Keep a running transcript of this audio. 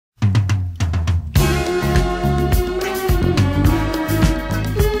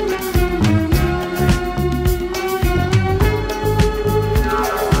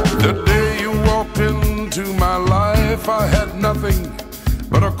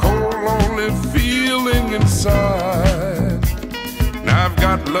inside. Now I've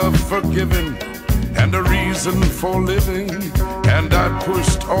got love forgiven and a reason for living, and I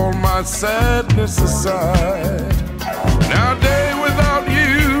pushed all my sadness aside. Now a day without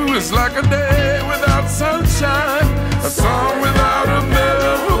you is like a day without sunshine, a song without a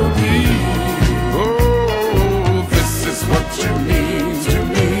melody. Oh, this is what you mean to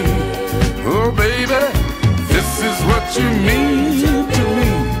me. Oh, baby, this is what you mean to me.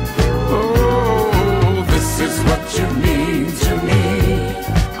 Oh, this is what you mean to me.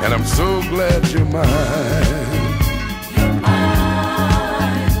 And I'm so glad you're mine. You're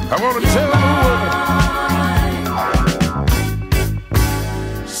mine. I want to tell the world,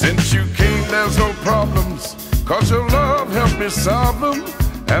 since you came there's no problems, 'cause your love helped me solve them,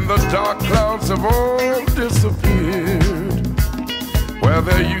 and the dark clouds have all disappeared. Where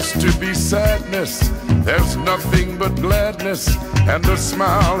there used to be sadness, there's nothing but gladness, and a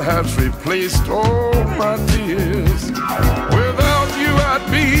smile has replaced all my tears. Without you I'd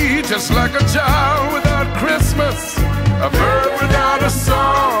be just like a child without Christmas, a bird without a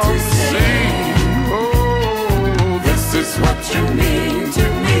song to sing. Oh, this is what you mean to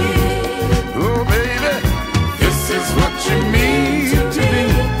me. Oh, baby, this is what you mean to me.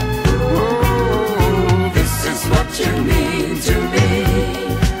 Oh, this is what you mean to me.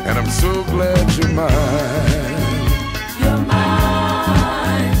 And I'm so glad you're mine. You're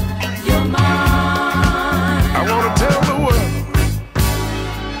mine. You're mine. I want to tell the world,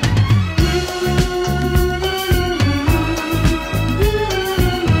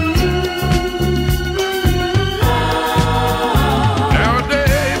 now a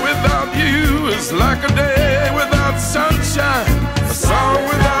day without you is like a day without sunshine, a song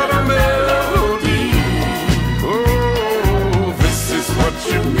without a melody. Oh, this is what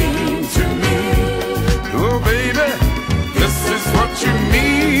you mean to me. Oh, baby, this is what you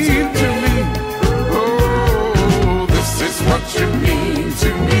mean to me. Oh, this is what you mean to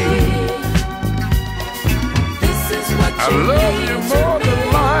me. This is what I you love mean you to more me. than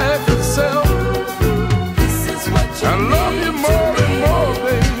life itself. This is what you I love you mean more to and me. more,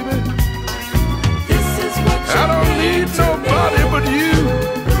 baby. This is what you I don't mean need to nobody me. but you.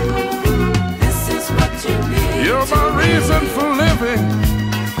 This is what you mean. You're to my me. reason for living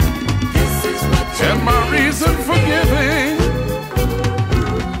This is what you and my mean reason to for me. giving.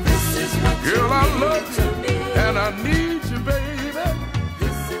 This is what you Girl, I mean love to you me. and I need